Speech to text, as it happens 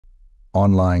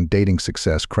Online dating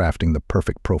success: crafting the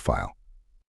perfect profile.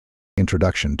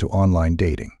 Introduction to online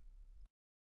dating.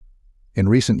 In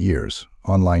recent years,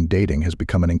 online dating has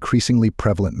become an increasingly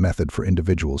prevalent method for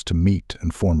individuals to meet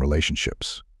and form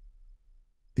relationships.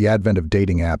 The advent of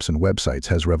dating apps and websites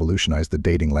has revolutionized the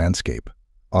dating landscape,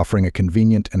 offering a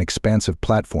convenient and expansive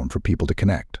platform for people to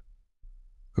connect.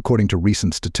 According to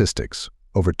recent statistics,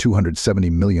 over 270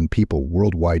 million people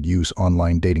worldwide use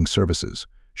online dating services,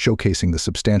 showcasing the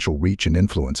substantial reach and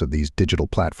influence of these digital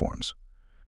platforms.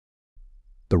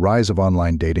 The rise of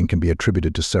online dating can be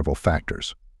attributed to several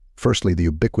factors. Firstly, the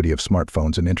ubiquity of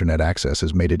smartphones and internet access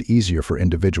has made it easier for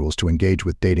individuals to engage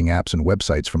with dating apps and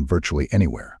websites from virtually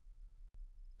anywhere.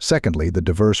 Secondly, the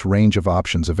diverse range of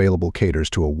options available caters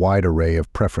to a wide array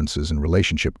of preferences and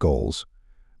relationship goals,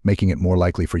 making it more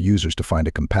likely for users to find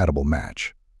a compatible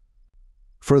match.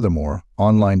 Furthermore,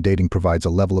 online dating provides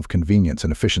a level of convenience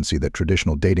and efficiency that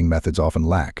traditional dating methods often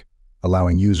lack,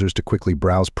 allowing users to quickly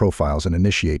browse profiles and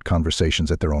initiate conversations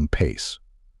at their own pace.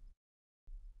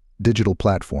 Digital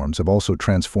platforms have also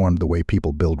transformed the way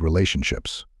people build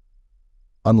relationships.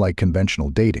 Unlike conventional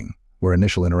dating, where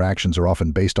initial interactions are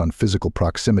often based on physical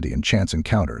proximity and chance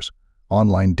encounters,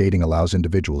 online dating allows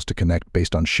individuals to connect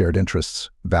based on shared interests,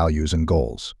 values, and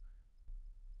goals.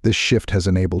 This shift has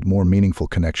enabled more meaningful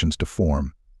connections to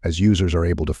form, as users are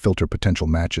able to filter potential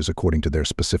matches according to their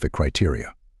specific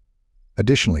criteria.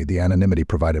 Additionally, the anonymity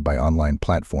provided by online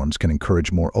platforms can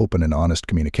encourage more open and honest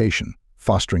communication,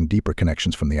 fostering deeper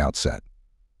connections from the outset.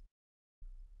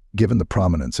 Given the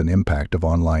prominence and impact of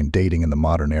online dating in the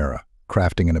modern era,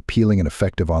 crafting an appealing and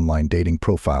effective online dating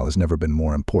profile has never been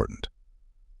more important.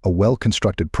 A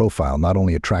well-constructed profile not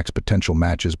only attracts potential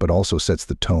matches but also sets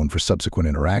the tone for subsequent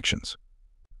interactions.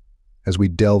 As we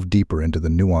delve deeper into the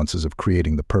nuances of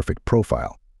creating the perfect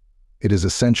profile, it is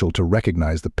essential to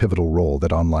recognize the pivotal role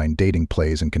that online dating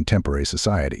plays in contemporary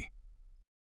society.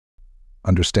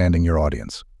 Understanding your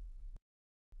audience.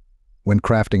 When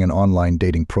crafting an online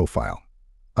dating profile,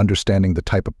 understanding the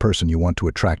type of person you want to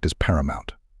attract is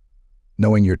paramount.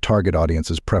 Knowing your target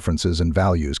audience's preferences and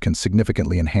values can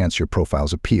significantly enhance your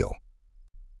profile's appeal.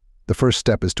 The first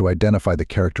step is to identify the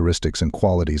characteristics and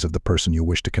qualities of the person you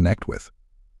wish to connect with.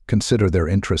 Consider their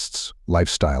interests,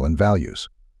 lifestyle, and values.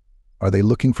 Are they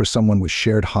looking for someone with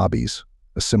shared hobbies,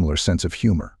 a similar sense of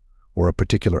humor, or a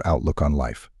particular outlook on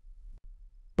life?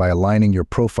 By aligning your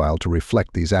profile to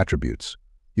reflect these attributes,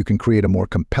 you can create a more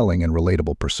compelling and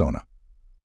relatable persona.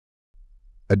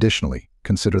 Additionally,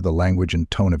 consider the language and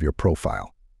tone of your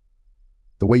profile.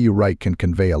 The way you write can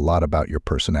convey a lot about your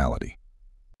personality.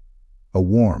 A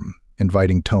warm,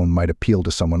 inviting tone might appeal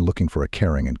to someone looking for a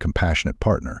caring and compassionate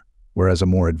partner, whereas a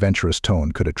more adventurous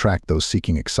tone could attract those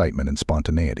seeking excitement and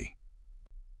spontaneity.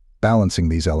 Balancing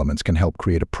these elements can help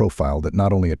create a profile that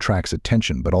not only attracts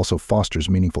attention but also fosters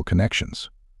meaningful connections.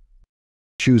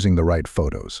 Choosing the right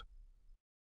photos.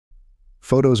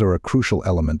 Photos are a crucial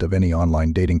element of any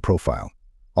online dating profile,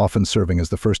 often serving as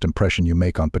the first impression you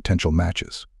make on potential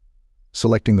matches.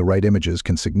 Selecting the right images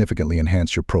can significantly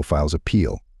enhance your profile's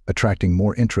appeal, attracting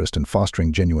more interest and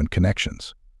fostering genuine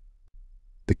connections.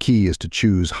 The key is to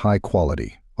choose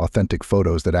high-quality, authentic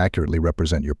photos that accurately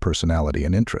represent your personality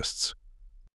and interests.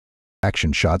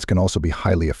 Action shots can also be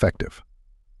highly effective.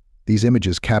 These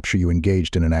images capture you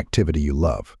engaged in an activity you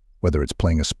love, whether it's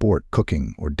playing a sport,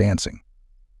 cooking, or dancing.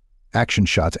 Action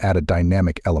shots add a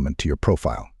dynamic element to your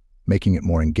profile, making it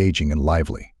more engaging and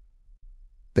lively.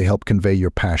 They help convey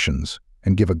your passions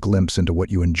and give a glimpse into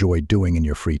what you enjoy doing in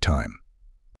your free time.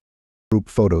 Group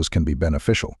photos can be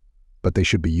beneficial, but they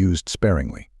should be used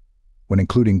sparingly. When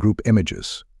including group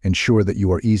images, ensure that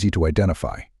you are easy to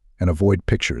identify and avoid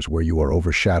pictures where you are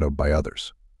overshadowed by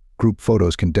others. Group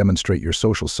photos can demonstrate your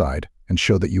social side and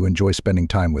show that you enjoy spending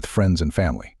time with friends and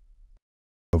family.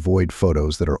 Avoid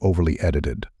photos that are overly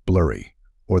edited, blurry,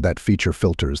 or that feature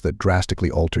filters that drastically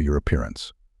alter your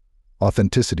appearance.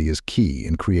 Authenticity is key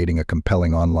in creating a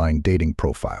compelling online dating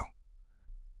profile.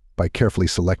 By carefully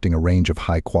selecting a range of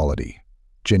high-quality,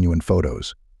 genuine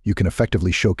photos, you can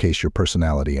effectively showcase your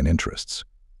personality and interests,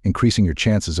 increasing your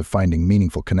chances of finding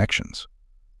meaningful connections.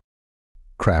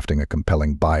 Crafting a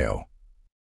compelling bio.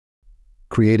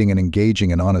 Creating an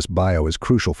engaging and honest bio is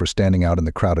crucial for standing out in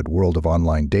the crowded world of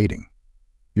online dating.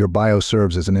 Your bio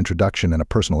serves as an introduction and a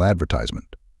personal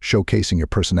advertisement, showcasing your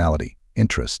personality,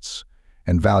 interests,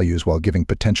 and values while giving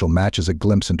potential matches a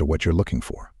glimpse into what you're looking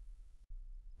for.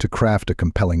 To craft a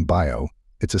compelling bio,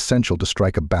 it's essential to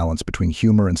strike a balance between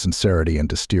humor and sincerity and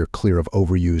to steer clear of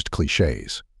overused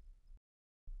cliches.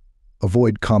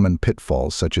 Avoid common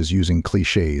pitfalls such as using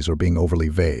cliches or being overly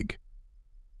vague.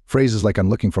 Phrases like "I'm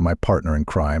looking for my partner in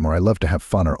crime" or "I love to have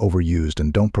fun" are overused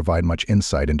and don't provide much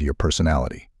insight into your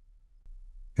personality.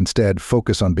 Instead,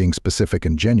 focus on being specific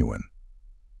and genuine.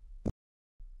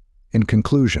 In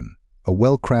conclusion, a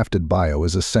well-crafted bio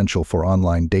is essential for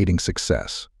online dating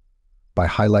success. By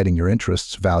highlighting your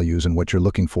interests, values, and what you're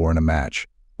looking for in a match,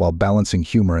 while balancing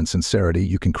humor and sincerity,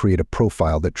 you can create a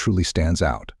profile that truly stands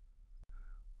out.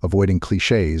 Avoiding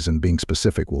cliches and being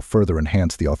specific will further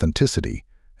enhance the authenticity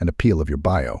and appeal of your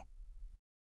bio.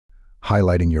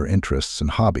 Highlighting your interests and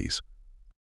hobbies.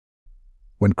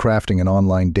 When crafting an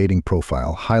online dating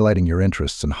profile, highlighting your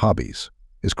interests and hobbies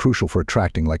is crucial for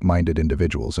attracting like-minded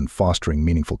individuals and fostering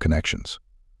meaningful connections.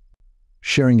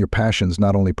 Sharing your passions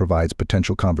not only provides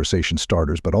potential conversation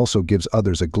starters but also gives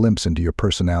others a glimpse into your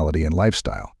personality and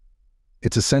lifestyle.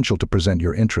 It's essential to present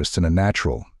your interests in a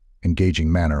natural,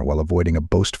 engaging manner while avoiding a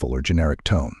boastful or generic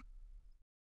tone.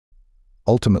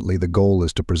 Ultimately, the goal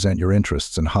is to present your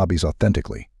interests and hobbies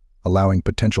authentically, allowing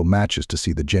potential matches to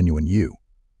see the genuine you.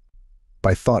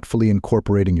 By thoughtfully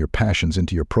incorporating your passions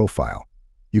into your profile,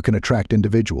 you can attract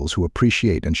individuals who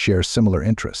appreciate and share similar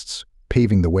interests,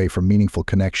 paving the way for meaningful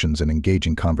connections and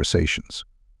engaging conversations.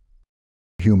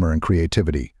 Humor and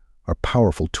creativity are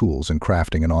powerful tools in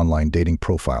crafting an online dating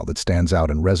profile that stands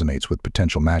out and resonates with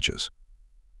potential matches.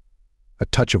 A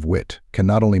touch of wit can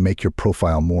not only make your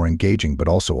profile more engaging but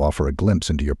also offer a glimpse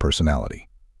into your personality.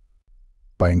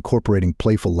 By incorporating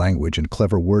playful language and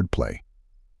clever wordplay,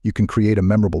 you can create a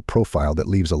memorable profile that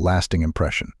leaves a lasting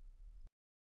impression.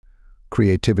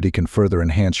 Creativity can further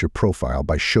enhance your profile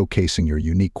by showcasing your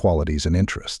unique qualities and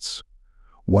interests.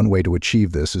 One way to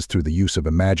achieve this is through the use of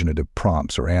imaginative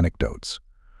prompts or anecdotes.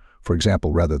 For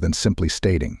example, rather than simply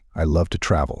stating, "I love to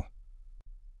travel,"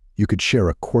 you could share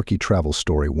a quirky travel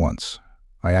story. "Once,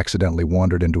 I accidentally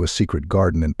wandered into a secret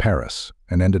garden in Paris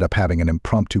and ended up having an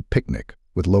impromptu picnic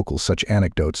with locals." Such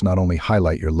anecdotes not only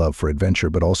highlight your love for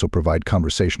adventure but also provide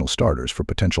conversational starters for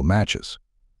potential matches.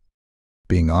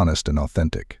 Being honest and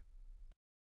authentic.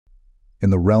 In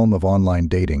the realm of online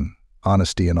dating,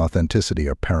 honesty and authenticity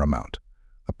are paramount.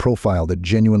 A profile that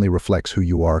genuinely reflects who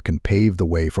you are can pave the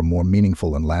way for more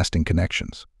meaningful and lasting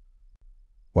connections.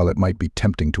 While it might be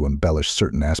tempting to embellish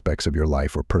certain aspects of your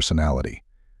life or personality,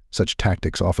 such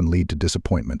tactics often lead to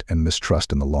disappointment and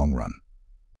mistrust in the long run.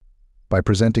 By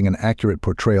presenting an accurate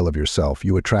portrayal of yourself,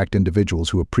 you attract individuals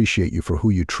who appreciate you for who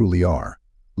you truly are,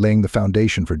 laying the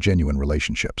foundation for genuine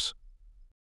relationships.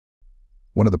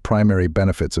 One of the primary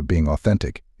benefits of being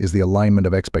authentic is the alignment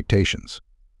of expectations.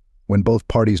 When both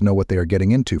parties know what they are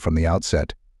getting into from the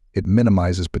outset, it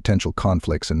minimizes potential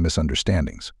conflicts and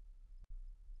misunderstandings.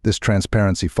 This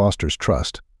transparency fosters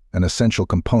trust, an essential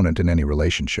component in any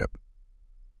relationship.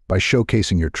 By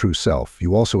showcasing your true self,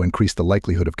 you also increase the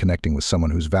likelihood of connecting with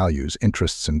someone whose values,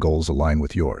 interests, and goals align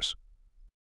with yours.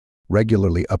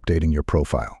 Regularly updating your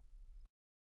profile.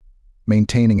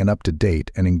 Maintaining an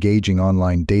up-to-date and engaging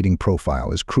online dating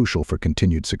profile is crucial for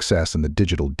continued success in the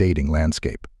digital dating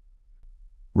landscape.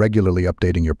 Regularly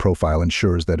updating your profile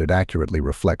ensures that it accurately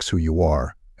reflects who you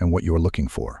are and what you are looking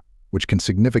for, which can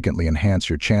significantly enhance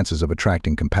your chances of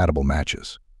attracting compatible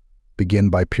matches. Begin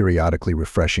by periodically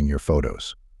refreshing your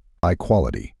photos.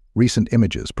 High-quality, recent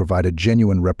images provide a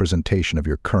genuine representation of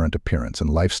your current appearance and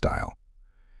lifestyle.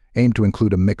 Aim to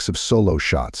include a mix of solo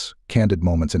shots, candid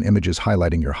moments, and images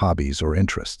highlighting your hobbies or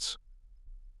interests.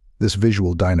 This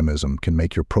visual dynamism can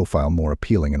make your profile more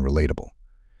appealing and relatable.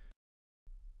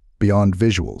 Beyond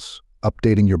visuals,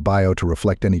 updating your bio to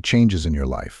reflect any changes in your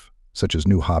life, such as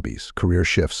new hobbies, career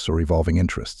shifts, or evolving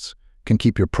interests, can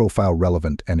keep your profile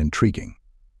relevant and intriguing.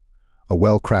 A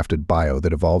well-crafted bio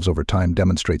that evolves over time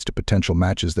demonstrates to potential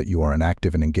matches that you are an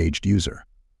active and engaged user.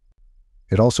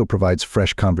 It also provides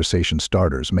fresh conversation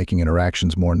starters, making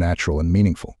interactions more natural and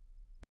meaningful.